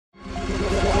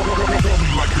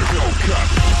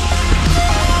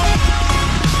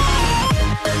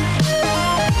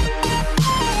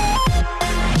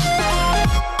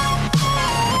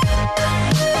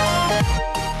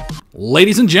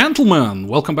Ladies and gentlemen,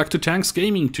 welcome back to Tanks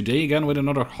Gaming. Today again with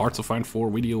another Hearts of Iron 4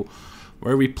 video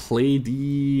where we play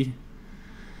the...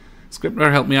 Scripter,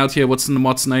 help me out here, what's in the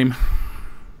mod's name?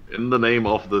 In the Name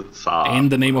of the Tsar. In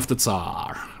the Name of the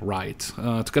Tsar, right.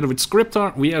 Together with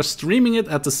Scripter, we are streaming it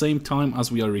at the same time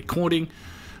as we are recording.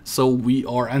 So we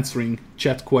are answering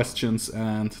chat questions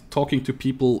and talking to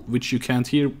people which you can't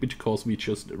hear because we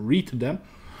just read them.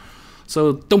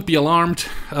 So don't be alarmed,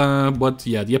 but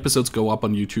yeah, the episodes go up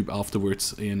on YouTube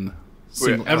afterwards in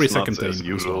every second day. As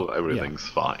usual, everything's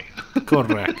fine.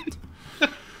 Correct.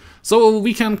 So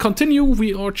we can continue,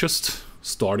 we are just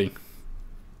starting.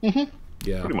 Yeah.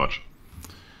 Pretty much.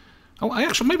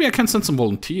 Oh, maybe I can send some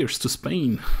volunteers to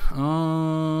Spain.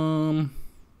 No,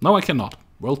 I cannot.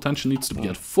 World tension needs to be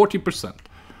at 40%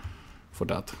 for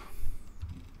that.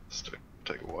 Let's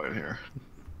take a while here.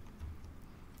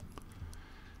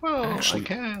 Well, actually, I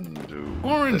can do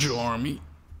Orange this. Army.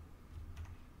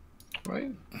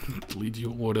 Right? Lead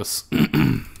your orders.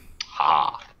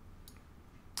 Ha!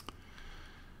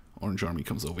 Orange Army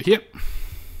comes over here.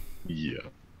 Yeah,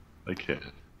 I can.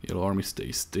 Yellow Army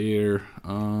stays there.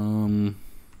 Oh.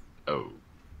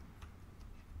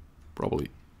 Probably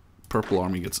Purple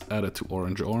Army gets added to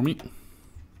Orange Army.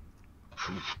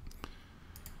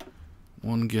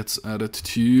 One gets added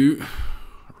to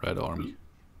Red Army.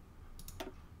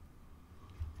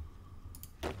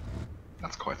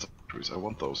 That's quite some victories. I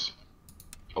want those.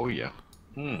 Oh yeah.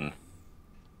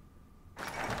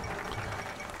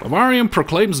 Bavarian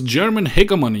proclaims German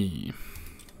hegemony.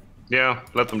 Yeah,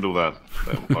 let them do that.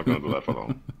 They're not gonna do that for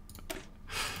long.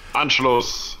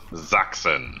 Anschluss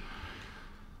Sachsen.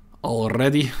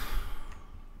 Already.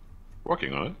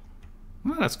 Working on it.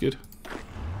 Well, that's good.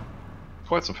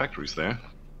 Quite some factories there.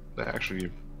 They're actually...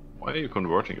 Why are you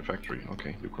converting a factory?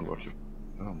 Okay, you convert your...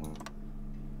 I don't know.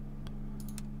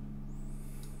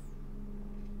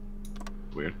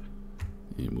 Weird.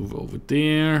 You move over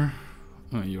there.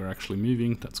 Oh, you're actually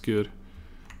moving, that's good.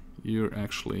 You're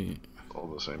actually... All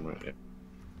the same, right? Yeah.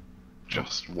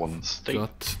 Just one state.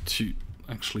 Got to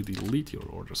actually delete your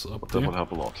orders up But there. that will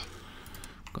help a lot.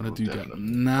 Gonna do that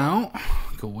now.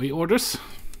 Go away orders.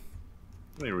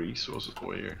 Many resources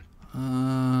for here.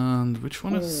 And which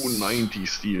one is... Oh, 90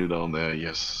 steel down there,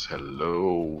 yes.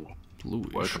 Hello.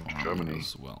 Bluish Welcome to Germany.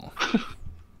 as well.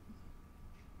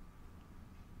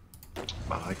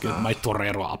 I like Get that. my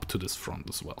Torero up to this front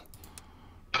as well.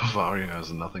 Bavaria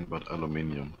has nothing but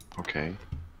aluminium. Okay.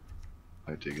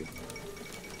 I dig it.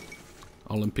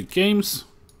 Olympic Games.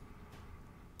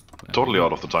 Totally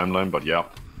out of the timeline, but yeah.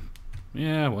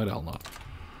 Yeah, why the hell not?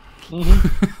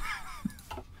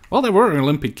 Well, there were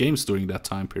Olympic Games during that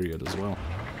time period as well.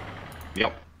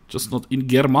 Yep. Just not in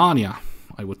Germania,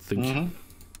 I would think.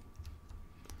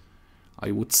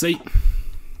 I would say.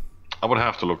 I would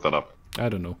have to look that up. I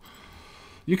don't know.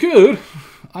 You could.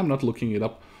 I'm not looking it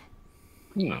up.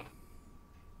 No.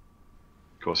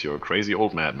 Because you're a crazy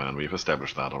old madman. We've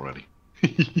established that already.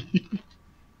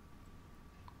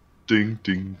 Ding,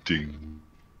 ding, ding.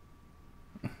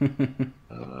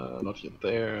 Not yet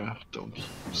there. Don't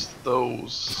use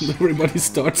those. Everybody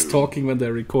starts talking when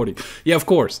they're recording. Yeah, of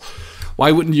course.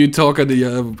 Why wouldn't you talk at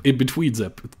the in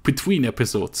between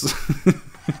episodes?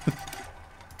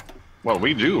 Well,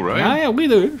 we do, right? Yeah, we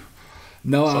do.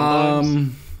 No,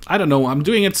 Sometimes. I don't know. I'm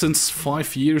doing it since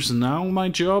 5 years now, my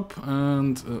job,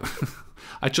 and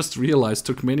I just realized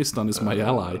Turkmenistan is my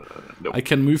ally. Nope. I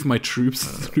can move my troops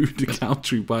through the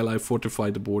country while I fortify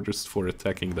the borders for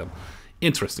attacking them.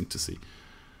 Interesting to see.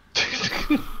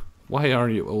 Why are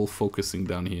you all focusing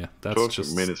down here? That's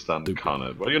just Turkmenistan stupid.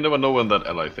 Khanate. Well, you never know when that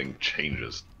ally thing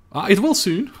changes. It will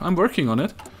soon. I'm working on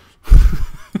it.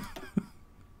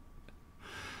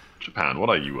 Japan, what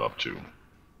are you up to?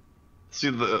 See,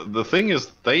 the thing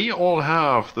is, they all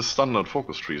have the standard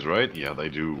focus trees, right? Yeah, they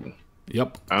do.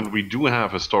 Yep. And we do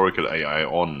have historical AI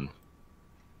on.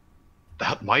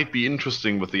 That might be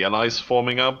interesting with the allies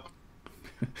forming up.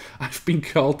 I've been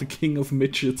called the king of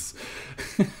midgets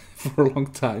for a long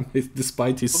time,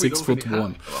 despite his But we don't 6'1".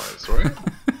 really have allies, right?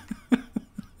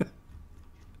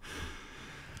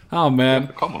 Oh man.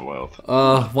 The Commonwealth.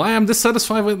 Why I'm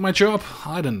dissatisfied with my job?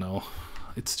 I don't know.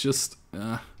 It's just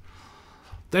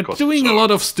they're doing a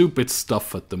lot of stupid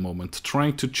stuff at the moment,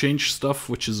 trying to change stuff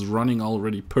which is running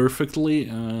already perfectly,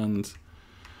 and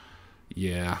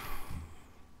yeah,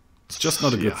 it's just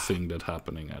not a good thing that's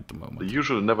happening at the moment. The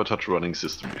usual never touch running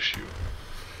system issue.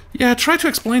 Yeah, try to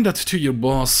explain that to your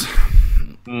boss.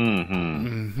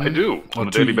 I do, on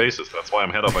a daily basis. That's why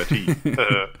I'm head of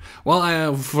IT.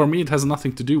 Well, for me it has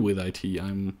nothing to do with IT.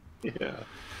 Yeah.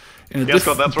 Yes,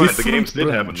 Scott, that's right. The different games did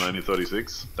happen in branch.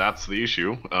 1936. That's the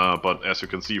issue. But as you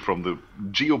can see from the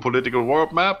geopolitical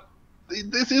world map,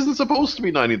 this isn't supposed to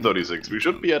be 1936. We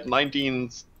should be at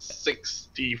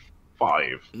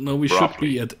 1965. No, we should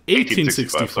roughly. be at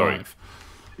 1865. Sorry.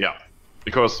 Yeah,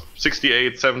 because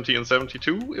 68, 70, and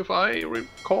 72, if I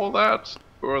recall that,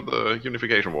 were the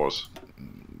unification wars.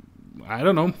 I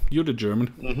don't know. You're the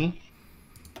German.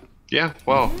 Yeah,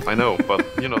 well, I know, but,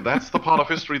 you know, that's the part of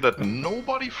history that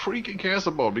nobody freaking cares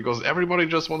about, because everybody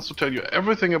just wants to tell you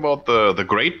everything about the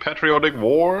Great Patriotic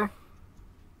War,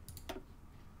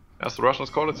 as the Russians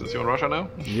call it, since you're in Russia now.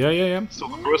 Yeah. So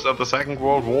the First and the Second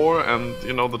World War, and,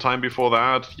 you know, the time before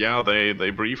that, yeah, they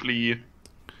briefly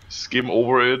skim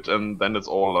over it, and then it's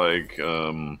all like,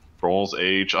 Bronze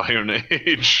Age, Iron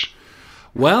Age.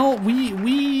 Well,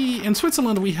 we in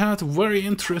Switzerland we had very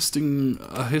interesting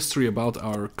history about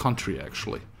our country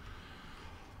actually,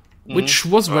 which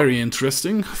was very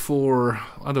interesting for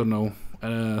I don't know,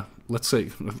 let's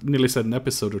say nearly said an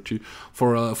episode or two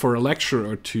for a lecture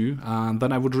or two, and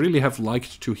then I would really have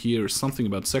liked to hear something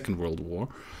about Second World War.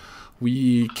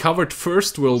 We covered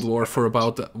First World War for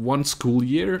about 1 school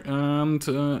year, and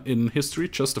in history,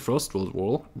 just the First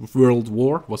World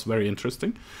War was very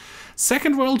interesting.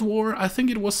 Second World War, I think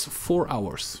it was 4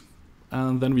 hours.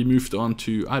 And then we moved on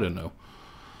to, I don't know,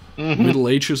 Middle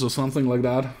Ages or something like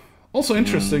that. Also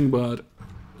interesting, but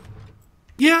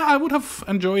yeah, I would have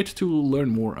enjoyed to learn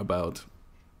more about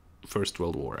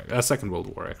Second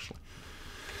World War, actually.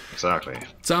 Exactly.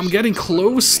 So I'm getting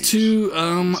close to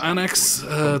annex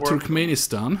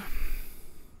Turkmenistan.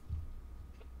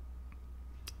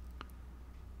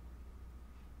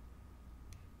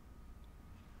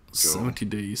 Go. 70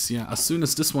 days, yeah. As soon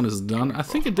as this one is done, I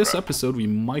think in this episode we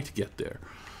might get there.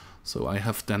 So I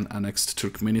have then annexed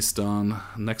Turkmenistan.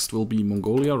 Next will be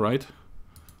Mongolia, right?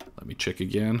 Let me check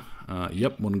again.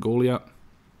 Yep, Mongolia.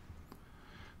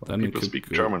 Well, Then people speak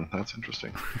German. That's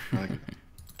interesting. Like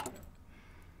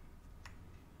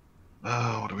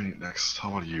what do we need next? How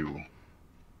about you?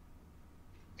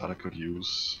 That I could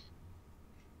use.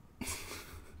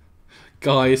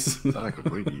 Guys. That I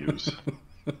could really use.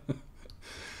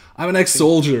 I'm an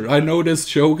ex-soldier. I know these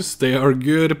jokes. They are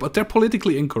good, but they're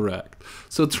politically incorrect.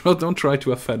 So don't try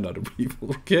to offend other people,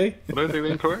 okay?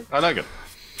 Politically incorrect? I like it.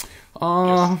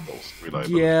 Yes,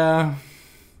 yeah.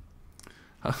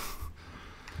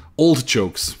 Old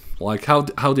jokes. Like,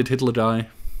 how did Hitler die?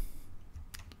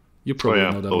 You probably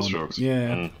know that those one. jokes.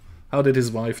 Yeah. How did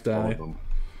his wife die?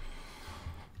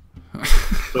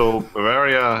 So,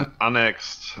 Bavaria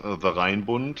annexed the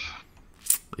Rheinbund.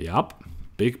 Yep.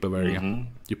 Big Bavaria.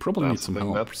 You probably need some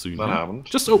help soon. That happened.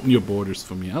 Just open your borders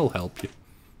for me. I'll help you.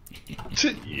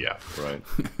 Yeah, right.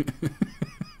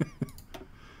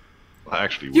 I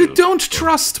actually You don't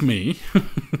trust me.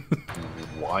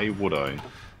 Why would I?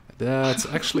 That's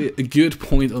actually a good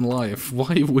point on life.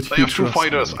 Why would They you have 2 trust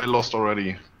fighters. me? I lost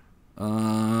already.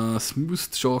 Smooth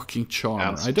talking charm.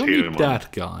 That's I don't need Telemann.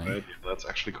 that guy. Right? That's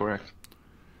actually correct.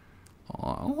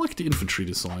 I like the infantry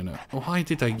designer. Why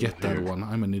did I get that one?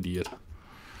 I'm an idiot.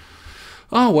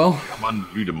 Oh well. Mann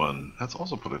Lüdemann. That's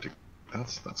also political.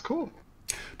 That's cool.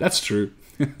 That's true.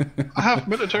 I have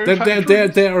military.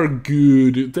 They are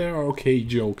good. They are okay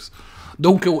jokes.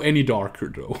 Don't go any darker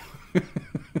though.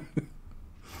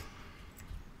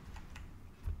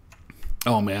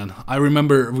 Oh man, I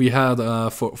remember we had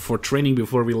for training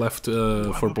before we left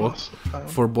for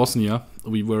Bosnia.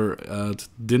 We were at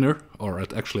dinner or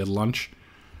actually at lunch,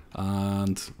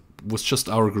 and it was just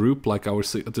our group, like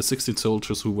the 16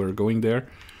 soldiers who were going there.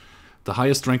 The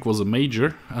highest rank was a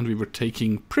major, and we were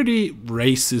taking pretty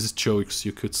racist jokes,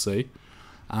 you could say.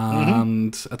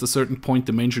 And at a certain point,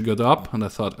 the major got up, and I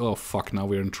thought, oh fuck, now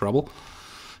we're in trouble.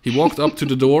 He walked up to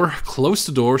the door, closed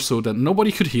the door so that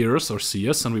nobody could hear us or see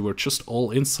us, and we were just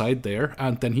all inside there,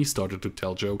 and then he started to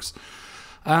tell jokes.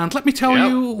 And let me tell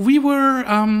you, we were...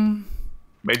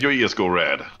 Made your ears go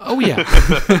red. Oh, yeah.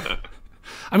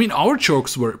 I mean, our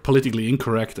jokes were politically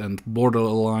incorrect and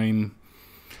borderline...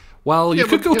 Well, you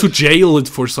could go to jail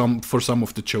for some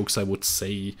of the jokes, I would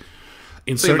say.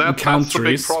 In certain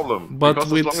countries, that's the big problem. But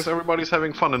because as long as everybody's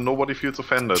having fun and nobody feels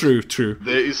offended, true,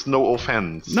 there is no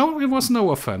offense. No, it was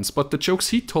no offense. But the jokes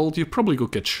he told, you probably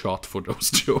could get shot for those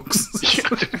jokes.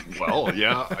 Well,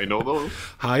 yeah, I know those.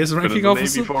 Highest ranking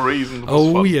officer. Maybe for a reason.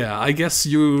 Oh fun. Yeah, I guess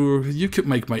you could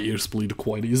make my ears bleed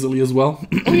quite easily as well.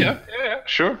 Oh yeah,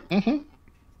 sure.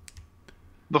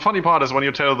 The funny part is when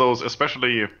you tell those,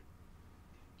 especially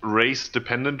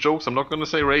race-dependent jokes. I'm not going to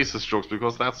say racist jokes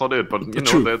because that's not it. But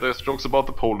you know, there's jokes about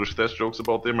the Polish, there's jokes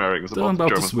about the Americans, about the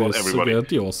Germans, about everybody.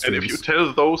 And if you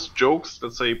tell those jokes,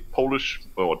 let's say Polish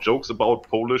or jokes about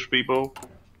Polish people,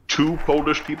 two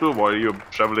Polish people while you're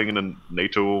traveling in a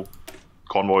NATO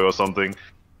convoy or something,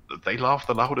 they laugh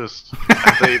the loudest.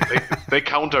 they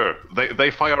counter.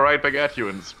 They fire right back at you,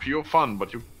 and it's pure fun.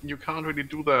 But you can't really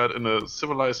do that in a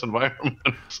civilized environment.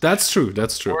 That's true.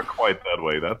 That's true. Or quite that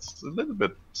way. That's a little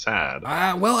bit sad.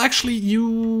 Well, actually,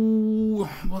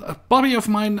 a buddy of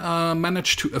mine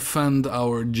managed to offend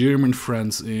our German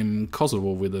friends in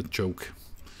Kosovo with a joke.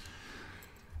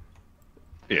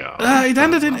 Yeah. It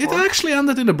actually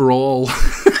ended in a brawl.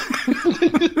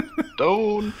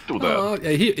 Don't do that.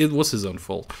 It was his own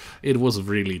fault. It was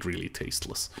really, really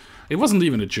tasteless. It wasn't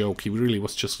even a joke. He really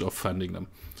was just offending them.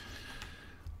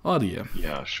 Oh dear.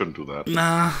 Yeah, shouldn't do that.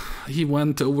 Nah, he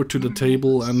went over to the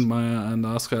table and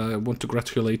asked, "I want to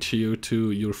congratulate you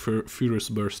to your Führer's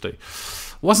birthday."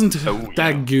 Wasn't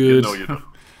that good? No, you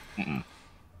don't.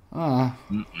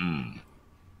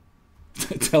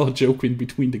 Tell a joke in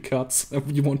between the cuts.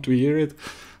 You want to hear it?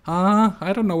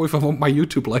 I don't know if I want my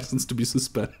YouTube license to be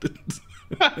suspended.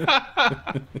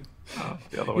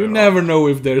 You never know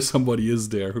if there's somebody is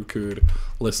there who could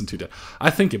listen to that. I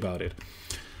think about it.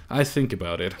 I think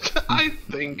about it.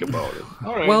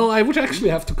 All right. Well, I would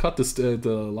actually have to cut this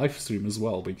the live stream as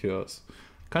well, because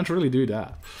I can't really do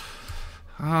that.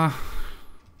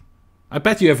 I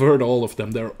bet you have heard all of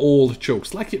them. They're old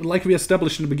jokes. Like we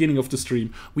established in the beginning of the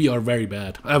stream, we are very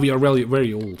bad. We are really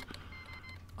very old.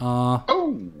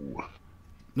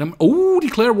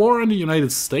 Declare war on the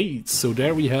United States. So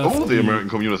there we have... the American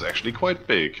community is actually quite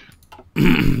big.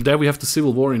 There we have the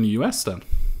Civil War in the US then.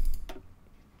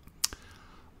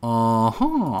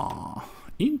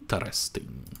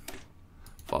 Interesting.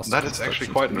 That is actually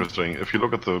quite interesting. If you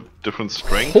look at the different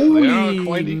strengths, Holy they are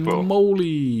quite equal.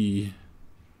 Moly!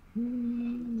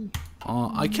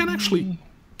 I can actually...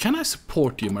 Can I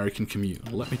support the American community?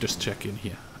 Let me just check in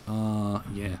here.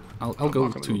 Yeah, I'll go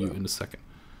to you in a second.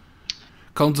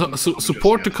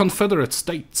 Support the Confederate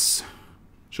States.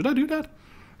 Should I do that?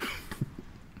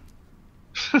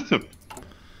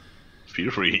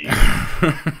 Feel free.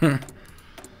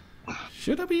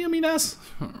 Should I be a mean ass?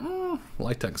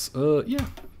 Light tanks. Yeah.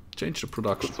 Change the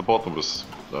production. Support them with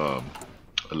a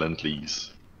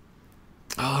Lend-Lease.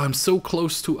 Oh, I'm so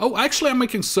close to... Oh, actually I'm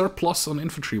making surplus on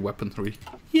infantry weaponry.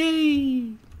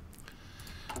 Yay!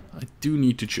 I do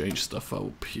need to change stuff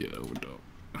up here.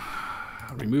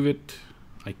 Remove it.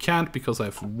 I can't because I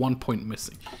have 1 point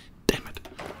missing. Damn it.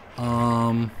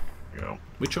 Yeah.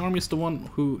 Which army is the one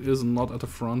who is not at the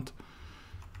front?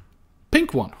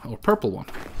 Pink one, or purple one.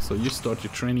 So you start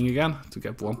your training again to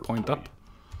get 1 point up.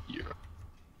 Yeah.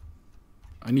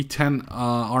 I need 10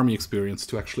 army experience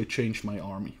to actually change my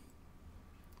army.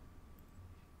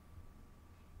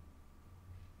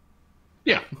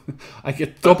 Yeah. I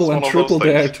get double and triple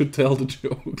there to tell the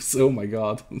jokes. Oh my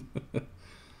god.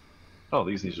 Oh,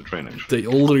 these need to train actually. The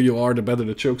older you are, the better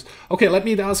the jokes. Okay, let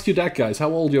me ask you that, guys. How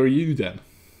old are you then?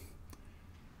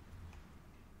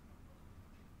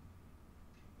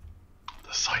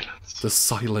 The silence. The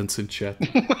silence in chat.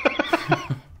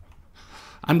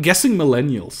 I'm guessing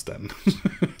millennials then.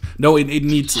 No, it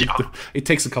needs... Yeah. It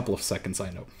takes a couple of seconds,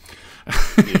 I know.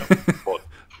 Yeah, about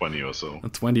 20 or so.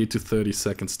 20 to 30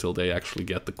 seconds till they actually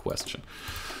get the question.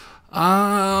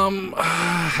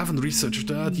 I haven't researched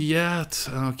that yet.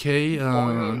 Okay,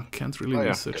 can't really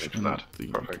research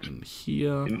anything in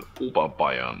here. In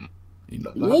Oberbayern. In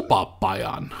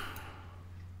Oberbayern.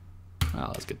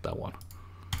 Let's get that one.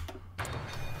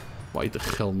 Why the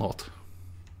hell not?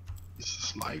 This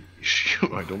is like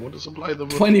issue. I don't want to supply them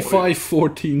with 25, oil.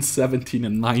 14, 17,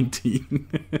 and 19.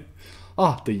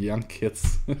 The young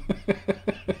kids.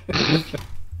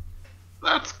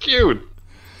 That's cute.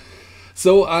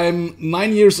 So I'm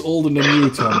 9 years older than you,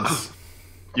 Thomas.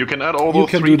 You can add all those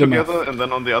three together, and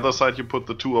then on the other side you put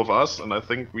the two of us, and I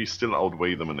think we still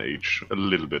outweigh them in age a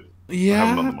little bit.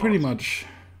 Yeah, pretty much.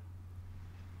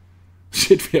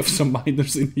 Shit, we have some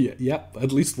minors in here. Yep,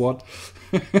 at least one.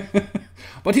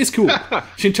 But he's cool.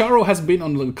 Shintaro has been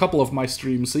on a couple of my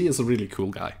streams. He is a really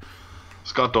cool guy.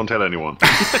 Scott, don't tell anyone.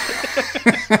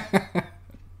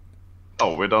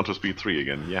 Oh, we're down to speed 3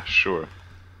 again. Yeah, sure.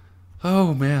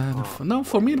 Oh man, no,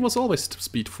 for me it was always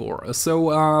speed 4.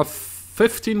 So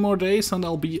 15 more days and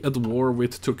I'll be at war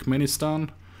with Turkmenistan,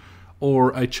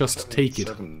 or I just take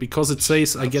it, because it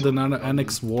says I get an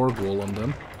annex war goal on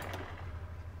them.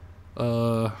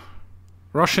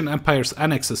 Russian Empire's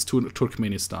annexes to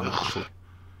Turkmenistan, actually.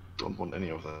 Don't want any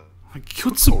of that. I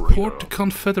could support the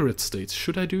Confederate States.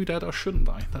 Should I do that or shouldn't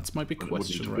I? That's my big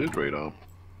question, right? Build radar.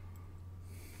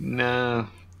 Nah.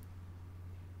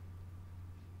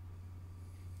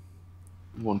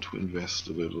 Want to invest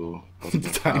a little.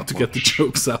 Time to get the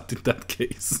jokes out in that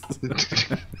case.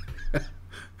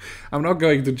 I'm not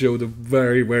going to Joe the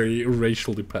very, very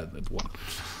racial dependent one.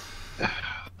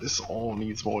 This all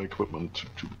needs more equipment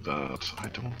to do that. I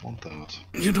don't want that.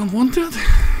 You don't want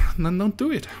that? Then don't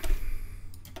do it.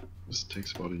 This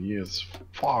takes about a year. It's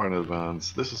far in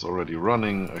advance. This is already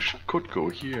running. I could go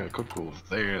here, I could go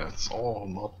there. That's all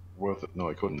not worth it. No,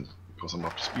 I couldn't, because I'm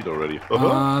up to speed already.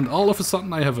 And all of a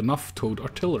sudden I have enough towed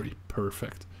artillery.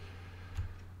 Perfect.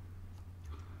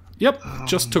 Yep,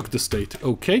 just took the state.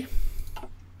 Okay.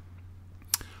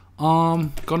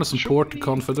 Gonna support the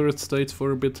Confederate States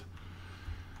for a bit.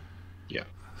 Yeah.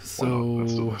 So,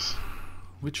 let's do this.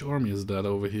 Which army is that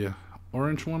over here?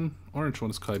 Orange one? Orange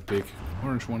one is quite big.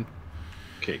 Orange one.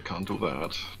 Okay, can't do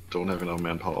that. Don't have enough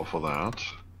manpower for that.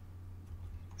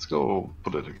 Let's go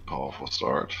political power for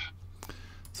start.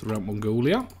 It's around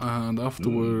Mongolia, and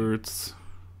afterwards...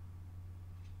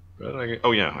 Where did I get?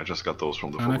 Oh yeah, I just got those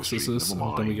from the annexes, focus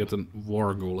and then we get a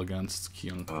war goal against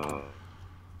Kyung.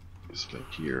 It's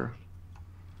like here.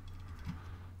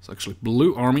 It's actually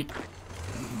Blue Army.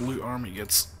 Blue Army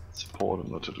gets support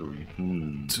and artillery.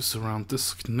 To surround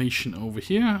this nation over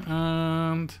here,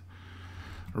 and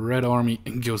Red Army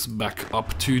goes back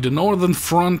up to the northern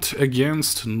front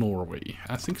against Norway.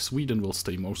 I think Sweden will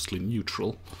stay mostly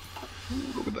neutral.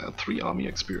 Ooh, look at that 3-army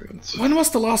experience. When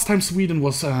was the last time Sweden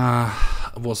was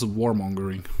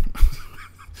warmongering?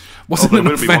 Was it an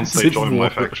offensive war? My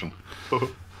faction.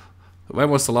 When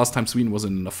was the last time Sweden was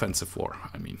in an offensive war?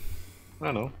 I mean,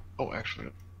 I know. Oh, actually,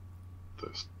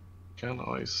 this. Can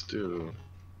I still?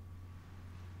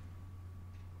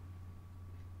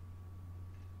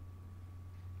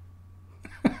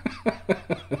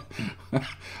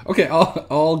 Okay,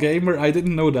 all gamer. I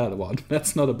didn't know that one.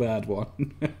 That's not a bad one.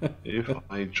 If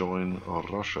I join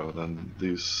Russia, then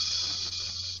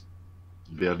this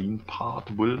Berlin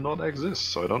part will not exist.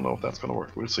 So I don't know if that's gonna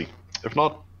work. We'll see. If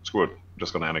not, screw it. I'm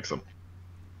just gonna annex them.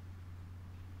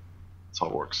 That's how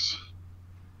it works.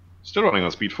 Still running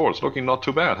on speed 4. It's looking not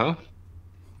too bad, huh?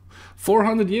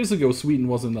 400 years ago, Sweden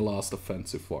was in the last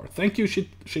offensive war. Thank you,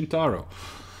 Shintaro.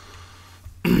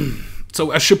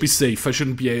 So I should be safe. I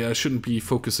shouldn't be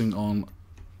focusing on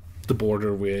the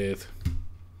border with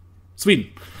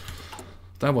Sweden.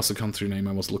 That was the country name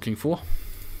I was looking for.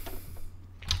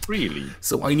 Really?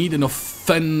 So I need an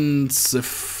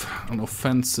offensive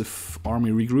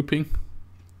army regrouping.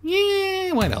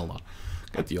 Yeah, why the hell not?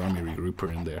 Get the army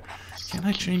regrouper in there. Can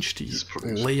I change the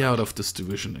layout of this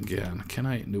division again? Can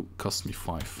I? No, cost me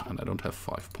 5, and I don't have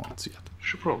 5 points yet.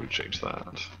 Should probably change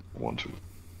that. I want to.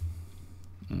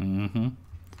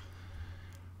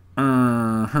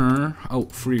 Oh,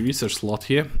 free research slot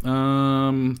here.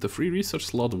 The free research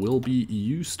slot will be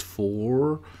used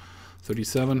for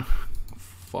 37.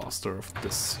 Faster of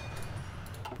this.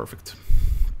 Perfect.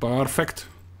 Perfect.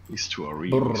 These two are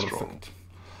really strong.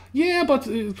 Yeah, but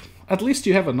at least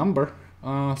you have a number.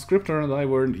 Scripter and I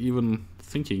weren't even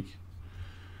thinking.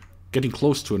 Getting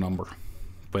close to a number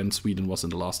when Sweden was in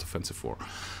the last offensive war.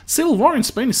 Civil war in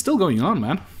Spain is still going on,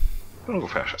 man. I'm gonna go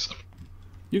fascist.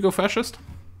 You go fascist?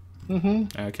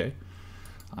 Mm-hmm. Okay.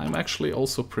 I'm actually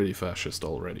also pretty fascist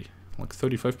already. Like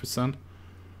 35%.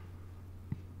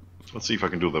 Let's see if I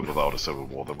can do that without a civil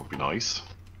war. That would be nice.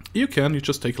 You can, you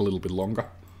just take a little bit longer.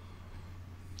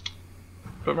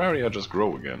 Bavaria just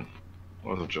grow again.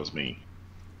 Or is it just me?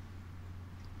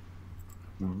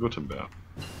 Württemberg.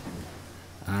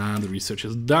 And the research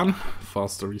is done.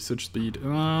 Faster research speed.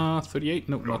 38?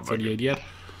 No, not 38 yet.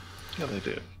 Yeah, they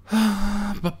did.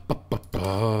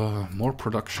 More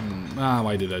production.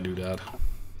 Why did I do that?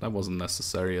 That wasn't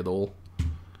necessary at all.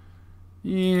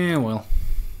 Yeah, well.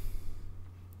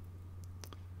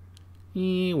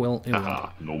 Yeah, well. Haha,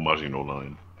 no Maginot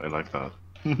Line. I like that.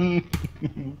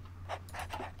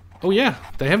 Oh yeah,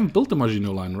 they haven't built the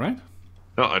Maginot Line, right?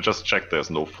 No, I just checked. There's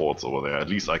no forts over there. At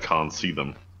least I can't see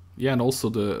them. Yeah, and also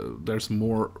there's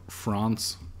more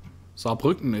France.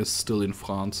 Saarbrücken is still in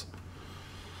France.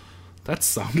 That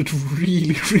sounded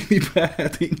really, really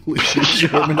bad English and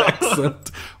German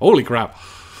accent. Holy crap.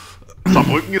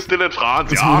 Saarbrücken is still in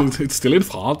France, yeah. It's still in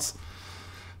France.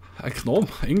 No,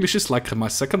 English is like my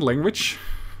second language.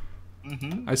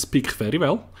 I speak very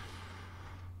well.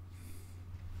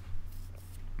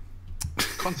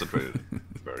 Concentrated.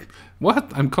 Very.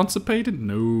 What? I'm constipated?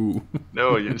 No.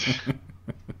 No, you...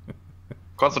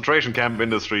 Concentration camp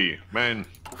industry, man.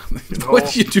 You know?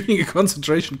 What, you're doing a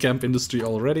concentration camp industry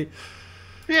already?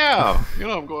 Yeah, you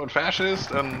know, I'm going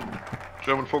fascist and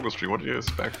German focus tree. What do you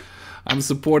expect? I'm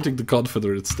supporting the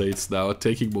Confederate States now,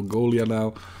 taking Mongolia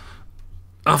now.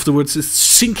 Afterwards is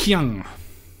Xinjiang,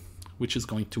 which is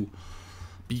going to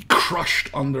be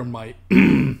crushed under my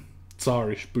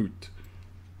Tsarish boot.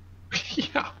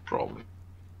 Yeah, probably.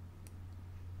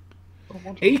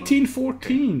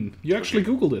 1814. You actually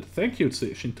googled it. Thank you,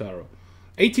 Shintaro.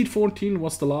 1814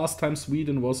 was the last time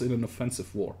Sweden was in an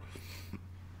offensive war.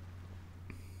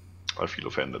 I feel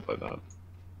offended by that.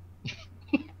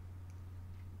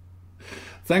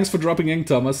 Thanks for dropping in,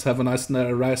 Thomas. Have a nice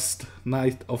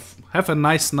night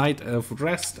of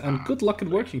rest, and good luck in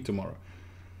working tomorrow.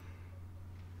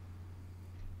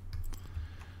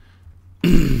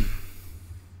 Where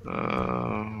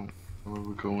are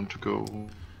we going to go?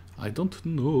 I don't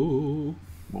know.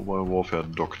 Mobile Warfare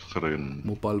Doctrine.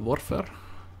 Mobile Warfare?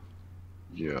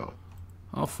 Yeah.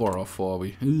 How far are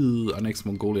we? Annex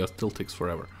Mongolia still takes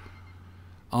forever.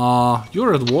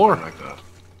 You're at war. Like that.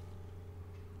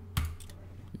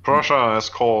 Prussia has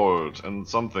called and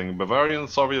something. Bavarian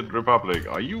Soviet Republic.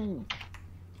 Are you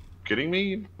kidding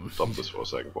me? Stop this for a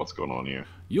second. What's going on here?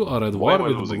 You are at war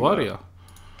with Bavaria.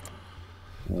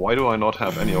 Why do I not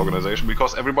have any organization?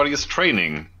 Because everybody is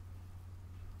training.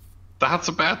 That's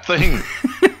a bad thing.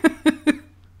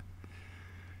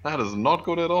 That is not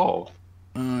good at all.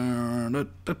 Okay,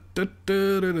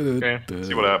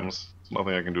 see what happens. There's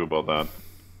nothing I can do about that.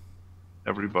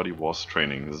 Everybody was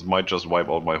training. This might just wipe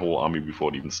out my whole army before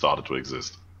it even started to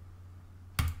exist.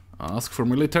 Ask for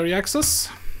military access.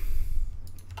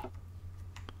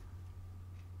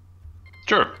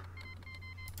 Sure.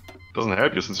 Doesn't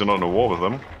help you since you're not in a war with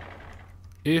them.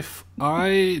 If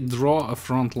I draw a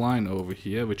front line over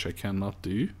here, which I cannot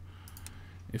do.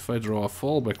 If I draw a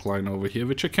fallback line over here,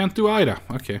 which I can't do either.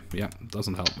 Okay, yeah,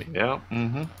 doesn't help me. Yeah,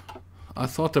 I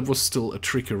thought there was still a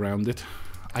trick around it.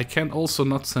 I can also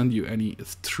not send you any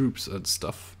troops and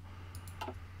stuff.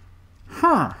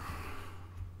 Huh.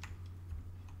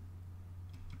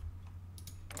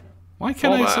 Why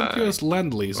can't I send you as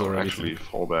Lend-Lease or anything? Actually,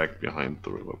 fall back behind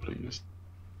the river, please.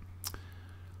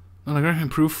 And I'm going to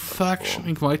improve faction,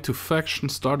 invite to faction,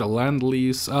 start a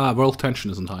Lend-Lease. World tension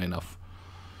isn't high enough.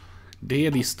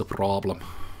 That is the problem.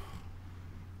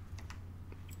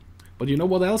 But you know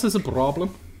what else is a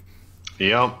problem?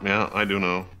 Yeah, I do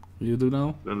know. You do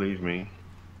know? Believe me.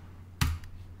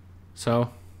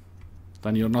 So,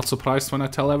 then you're not surprised when I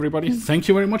tell everybody. Thank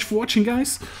you very much for watching,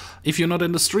 guys. If you're not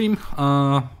in the stream,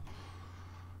 hope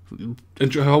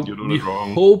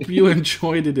you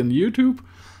enjoyed it in YouTube.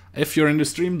 If you're in the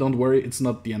stream, don't worry, it's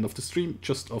not the end of the stream,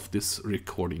 just of this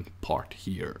recording part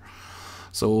here.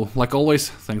 So, like always,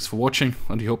 thanks for watching,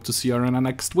 and we hope to see you in our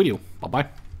next video. Bye-bye.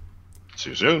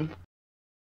 See you soon.